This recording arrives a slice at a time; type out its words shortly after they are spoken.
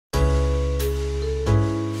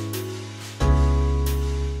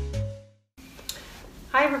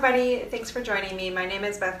Hi everybody, thanks for joining me. My name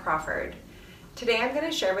is Beth Crawford. Today I'm going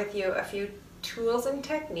to share with you a few tools and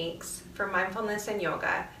techniques for mindfulness and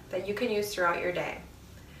yoga that you can use throughout your day.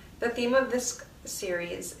 The theme of this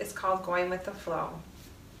series is called Going with the Flow.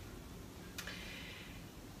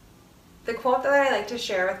 The quote that I like to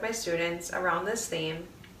share with my students around this theme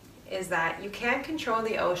is that you can't control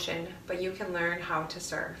the ocean, but you can learn how to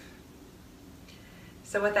surf.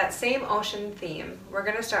 So with that same ocean theme, we're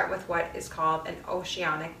going to start with what is called an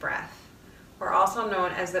oceanic breath, or also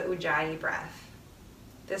known as the Ujjayi breath.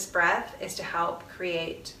 This breath is to help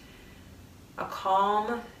create a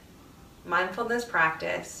calm mindfulness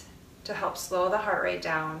practice to help slow the heart rate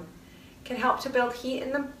down, can help to build heat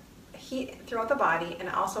throughout the body, and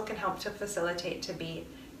also can help to facilitate to be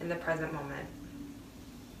in the present moment.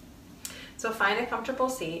 So find a comfortable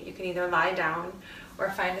seat. You can either lie down or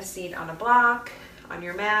find a seat on a block, on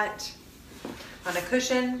your mat, on a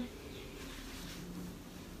cushion.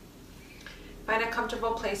 Find a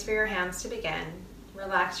comfortable place for your hands to begin.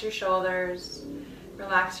 Relax your shoulders,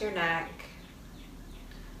 relax your neck.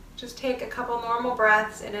 Just take a couple normal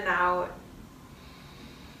breaths in and out.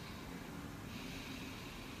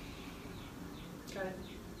 Good.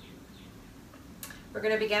 We're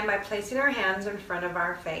going to begin by placing our hands in front of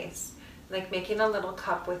our face, like making a little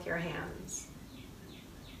cup with your hands.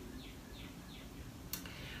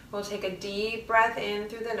 We'll take a deep breath in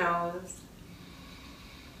through the nose.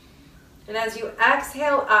 And as you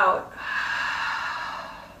exhale out,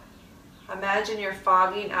 imagine you're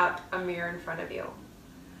fogging up a mirror in front of you.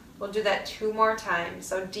 We'll do that 2 more times.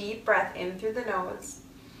 So deep breath in through the nose.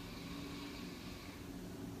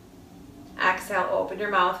 Exhale, open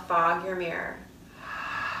your mouth, fog your mirror.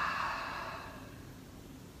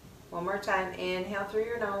 1 more time. Inhale through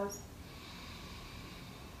your nose.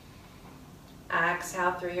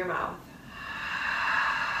 Exhale through your mouth.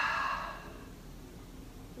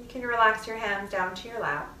 You can relax your hands down to your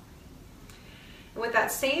lap. And with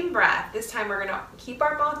that same breath, this time we're going to keep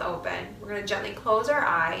our mouth open. We're going to gently close our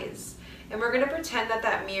eyes, and we're going to pretend that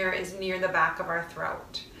that mirror is near the back of our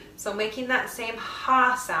throat. So making that same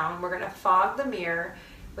ha sound, we're going to fog the mirror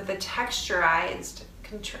with a texturized,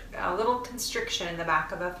 a little constriction in the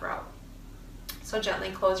back of the throat. So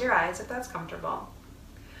gently close your eyes if that's comfortable.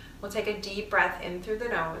 We'll take a deep breath in through the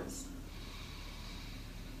nose.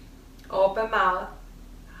 Open mouth.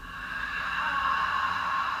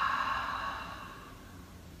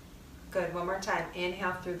 Good. 1 more time.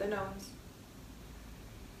 Inhale through the nose.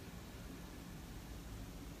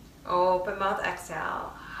 Open mouth.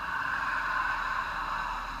 Exhale.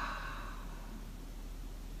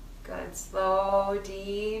 Good. Slow,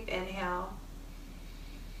 deep inhale.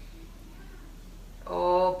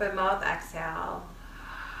 Open mouth. Exhale.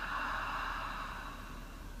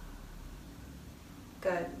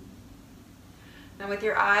 Good. Now with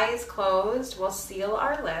your eyes closed, we'll seal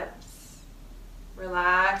our lips.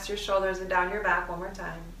 Relax your shoulders and down your back 1 more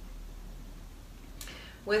time.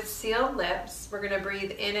 With sealed lips, we're going to breathe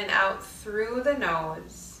in and out through the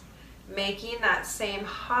nose, making that same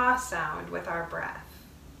ha sound with our breath.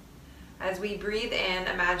 As we breathe in,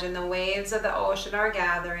 imagine the waves of the ocean are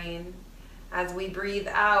gathering. As we breathe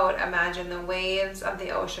out, imagine the waves of the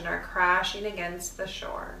ocean are crashing against the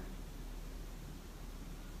shore.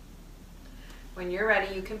 When you're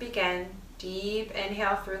ready, you can begin. Deep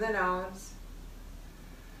inhale through the nose.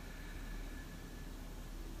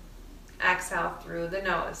 Exhale through the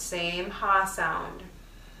nose. Same ha sound.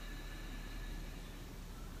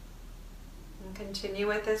 And continue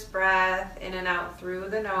with this breath in and out through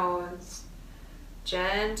the nose.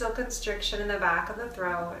 Gentle constriction in the back of the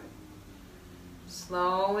throat.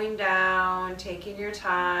 Slowing down, taking your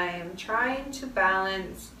time, trying to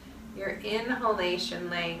balance your inhalation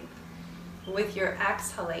length with your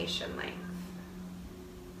exhalation length.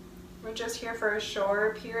 We're just here for a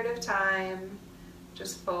short period of time,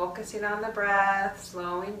 just focusing on the breath,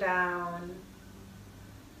 slowing down.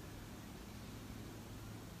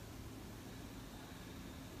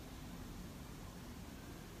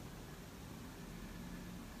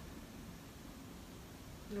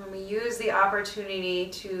 And when we use the opportunity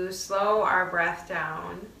to slow our breath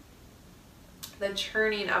down, the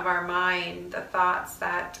churning of our mind, the thoughts,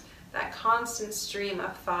 that constant stream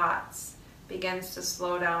of thoughts begins to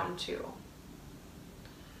slow down too.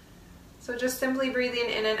 So just simply breathing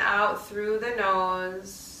in and out through the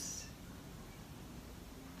nose.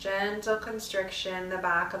 Gentle constriction in the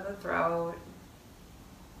back of the throat.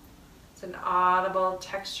 It's an audible,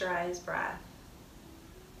 texturized breath.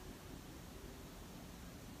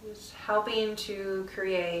 Just helping to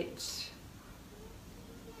create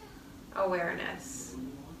awareness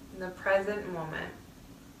in the present moment.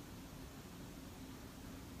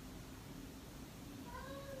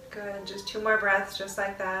 Good, just 2 more breaths just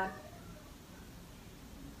like that.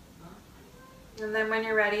 And then when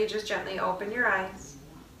you're ready, just gently open your eyes.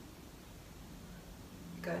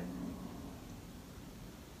 Good.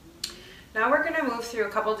 Now we're going to move through a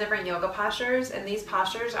couple different yoga postures, and these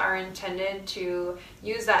postures are intended to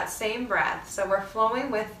use that same breath. So we're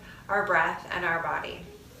flowing with our breath and our body,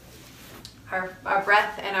 our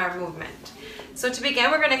breath and our movement. So to begin,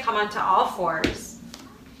 we're going to come onto all fours.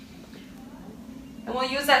 And we'll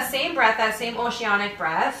use that same breath, that same oceanic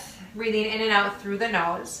breath, breathing in and out through the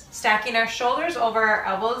nose, stacking our shoulders over our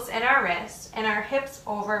elbows and our wrists, and our hips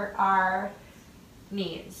over our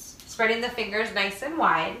knees. Spreading the fingers nice and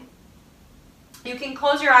wide. You can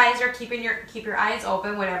close your eyes or keep your eyes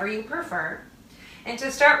open, whatever you prefer. And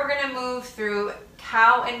to start, we're going to move through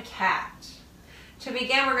cow and cat. To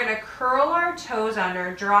begin, we're going to curl our toes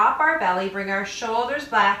under, drop our belly, bring our shoulders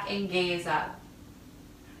back, and gaze up.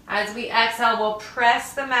 As we exhale, we'll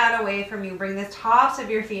press the mat away from you. Bring the tops of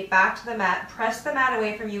your feet back to the mat. Press the mat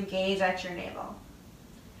away from you. Gaze at your navel.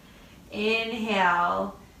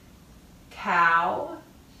 Inhale, cow.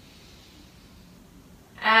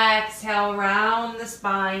 Exhale, round the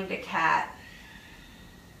spine to cat.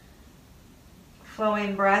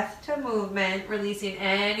 Flowing breath to movement, releasing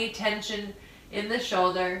any tension in the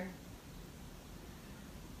shoulder.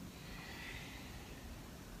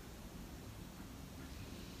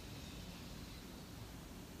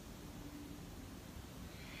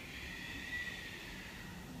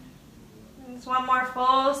 Just one more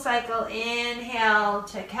full cycle. Inhale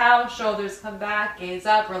to cow, shoulders come back, gaze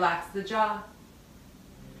up, relax the jaw.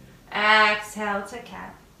 Exhale to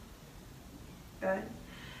cat. Good.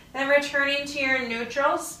 Then returning to your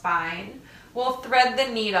neutral spine, we'll thread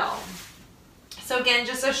the needle. So again,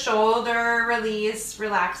 just a shoulder release,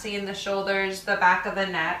 relaxing the shoulders, the back of the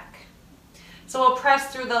neck. So we'll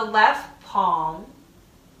press through the left palm.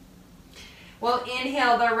 We'll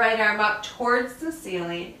inhale the right arm up towards the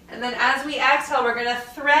ceiling. And then as we exhale, we're going to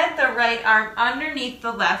thread the right arm underneath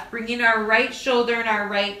the left, bringing our right shoulder and our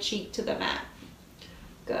right cheek to the mat.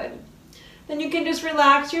 Good. Then you can just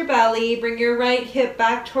relax your belly, bring your right hip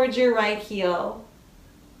back towards your right heel.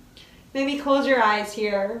 Maybe close your eyes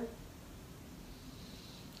here.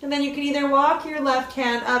 And then you can either walk your left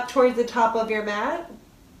hand up towards the top of your mat,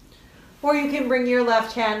 or you can bring your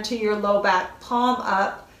left hand to your low back, palm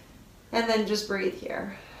up, and then just breathe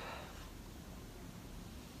here.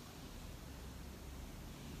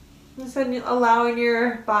 Just allowing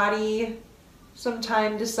your body some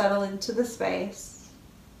time to settle into the space.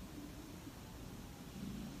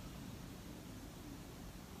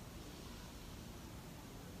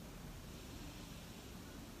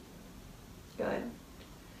 Good.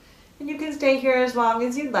 And you can stay here as long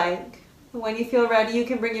as you'd like. When you feel ready, you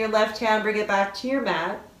can bring your left hand, bring it back to your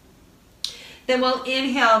mat. Then we'll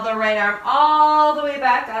inhale the right arm all the way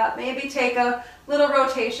back up. Maybe take a little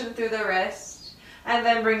rotation through the wrist. And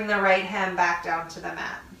then bring the right hand back down to the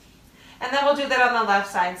mat. And then we'll do that on the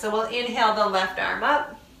left side. So we'll inhale the left arm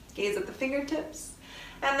up. Gaze at the fingertips.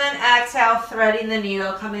 And then exhale, threading the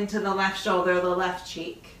needle, coming to the left shoulder, the left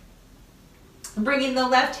cheek. Bringing the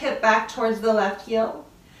left hip back towards the left heel.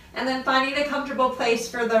 And then finding a comfortable place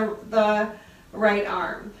for the right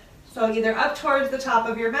arm. So either up towards the top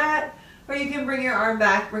of your mat, or you can bring your arm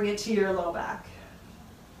back, bring it to your low back.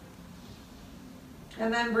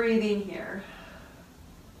 And then breathing here.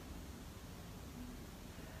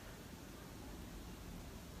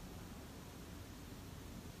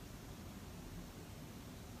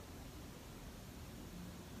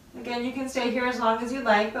 Again, you can stay here as long as you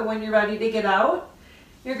like, but when you're ready to get out,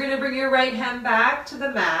 you're going to bring your right hand back to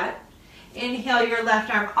the mat. Inhale your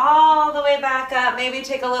left arm all the way back up. Maybe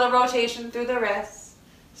take a little rotation through the wrists.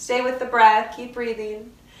 Stay with the breath, keep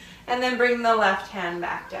breathing. And then bring the left hand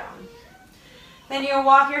back down. Then you'll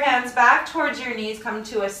walk your hands back towards your knees, come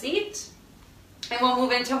to a seat. And we'll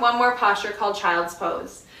move into one more posture called Child's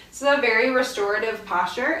Pose. This is a very restorative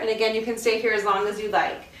posture. And again, you can stay here as long as you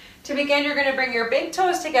like. To begin, you're going to bring your big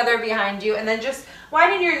toes together behind you and then just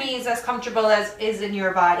widen your knees as comfortable as is in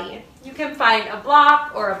your body. You can find a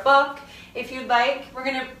block or a book if you'd like. We're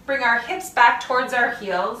going to bring our hips back towards our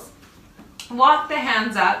heels. Walk the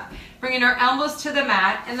hands up, bringing our elbows to the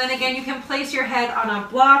mat. And then again, you can place your head on a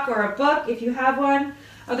block or a book if you have one.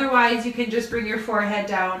 Otherwise, you can just bring your forehead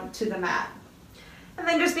down to the mat. And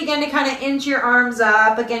then just begin to kind of inch your arms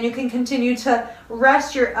up. Again, you can continue to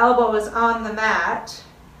rest your elbows on the mat.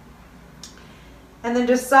 And then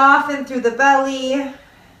just soften through the belly,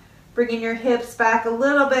 bringing your hips back a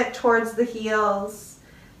little bit towards the heels.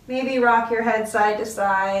 Maybe rock your head side to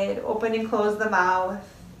side, open and close the mouth.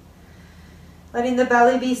 Letting the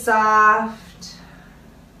belly be soft.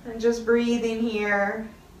 And just breathing here.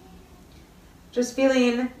 Just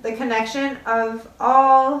feeling the connection of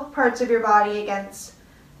all parts of your body against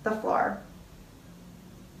the floor.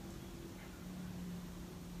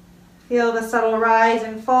 Feel the subtle rise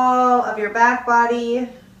and fall of your back body.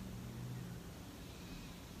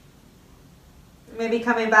 Maybe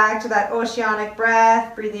coming back to that oceanic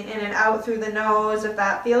breath, breathing in and out through the nose if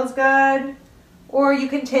that feels good. Or you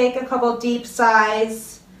can take a couple deep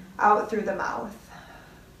sighs out through the mouth.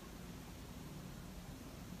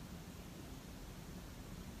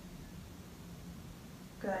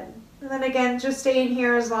 Good. And then again, just staying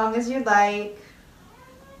here as long as you'd like,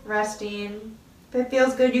 resting. If it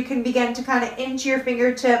feels good, you can begin to kind of inch your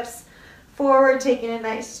fingertips forward, taking a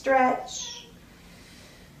nice stretch.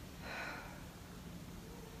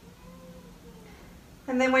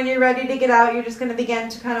 And then when you're ready to get out, you're just going to begin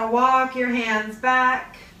to kind of walk your hands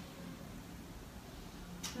back,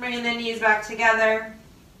 bringing the knees back together,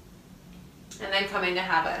 and then coming to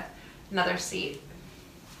have another seat.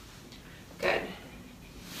 Good.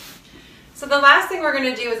 So the last thing we're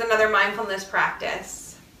going to do is another mindfulness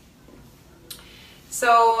practice.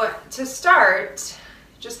 So to start,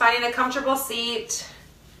 just finding a comfortable seat.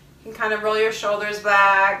 You can kind of roll your shoulders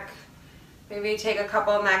back, maybe take a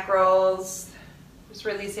couple of neck rolls, just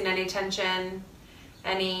releasing any tension,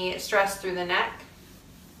 any stress through the neck.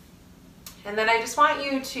 And then I just want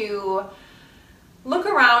you to look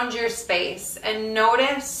around your space and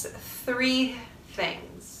notice 3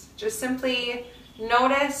 things. Just simply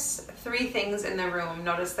notice 3 things in the room.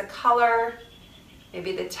 Notice the color,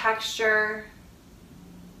 maybe the texture,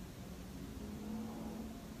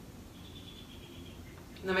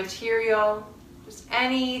 the material, just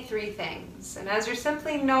any 3 things. And as you're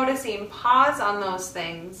simply noticing, pause on those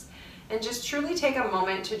things and just truly take a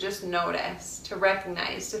moment to just notice, to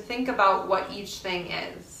recognize, to think about what each thing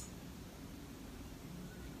is.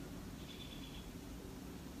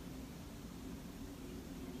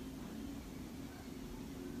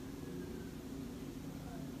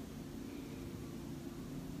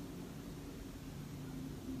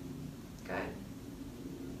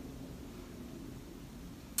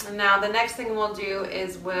 And now the next thing we'll do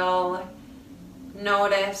is we'll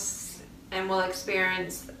notice and we'll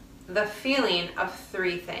experience the feeling of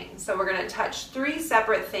 3 things. So we're going to touch 3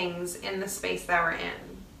 separate things in the space that we're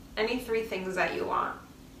in. Any 3 things that you want.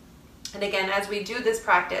 And again, as we do this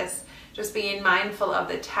practice, just being mindful of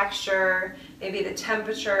the texture, maybe the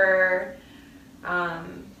temperature,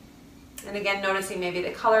 and again, noticing maybe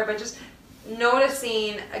the color, but just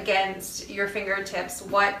noticing against your fingertips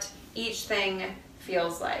what each thing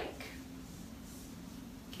feels like.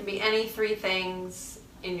 It can be any 3 things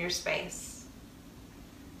in your space.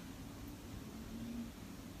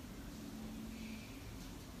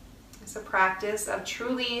 It's a practice of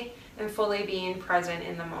truly and fully being present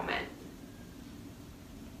in the moment.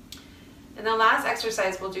 And the last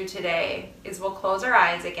exercise we'll do today is we'll close our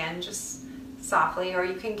eyes again, just softly, or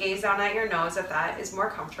you can gaze down at your nose if that is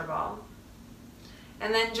more comfortable.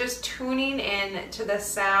 And then just tuning in to the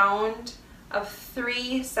sound of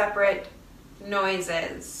 3 separate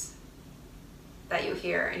noises that you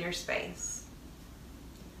hear in your space.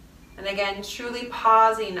 And again, truly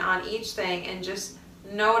pausing on each thing and just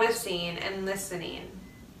noticing and listening,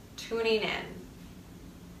 tuning in.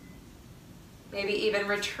 Maybe even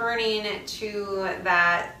returning to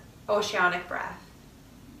that oceanic breath,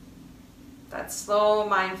 that slow,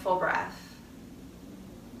 mindful breath.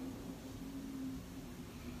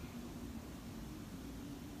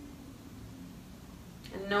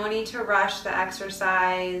 And no need to rush the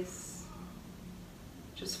exercise,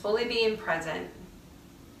 just fully being present,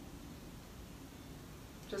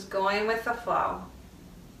 just going with the flow.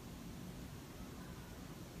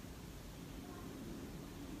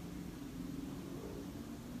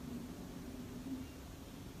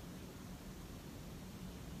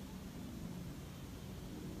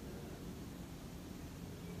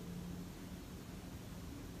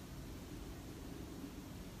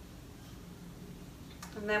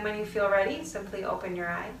 And then when you feel ready, simply open your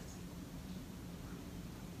eyes.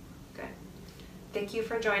 Good. Thank you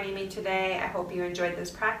for joining me today. I hope you enjoyed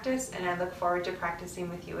this practice, and I look forward to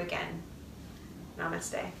practicing with you again.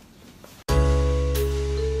 Namaste.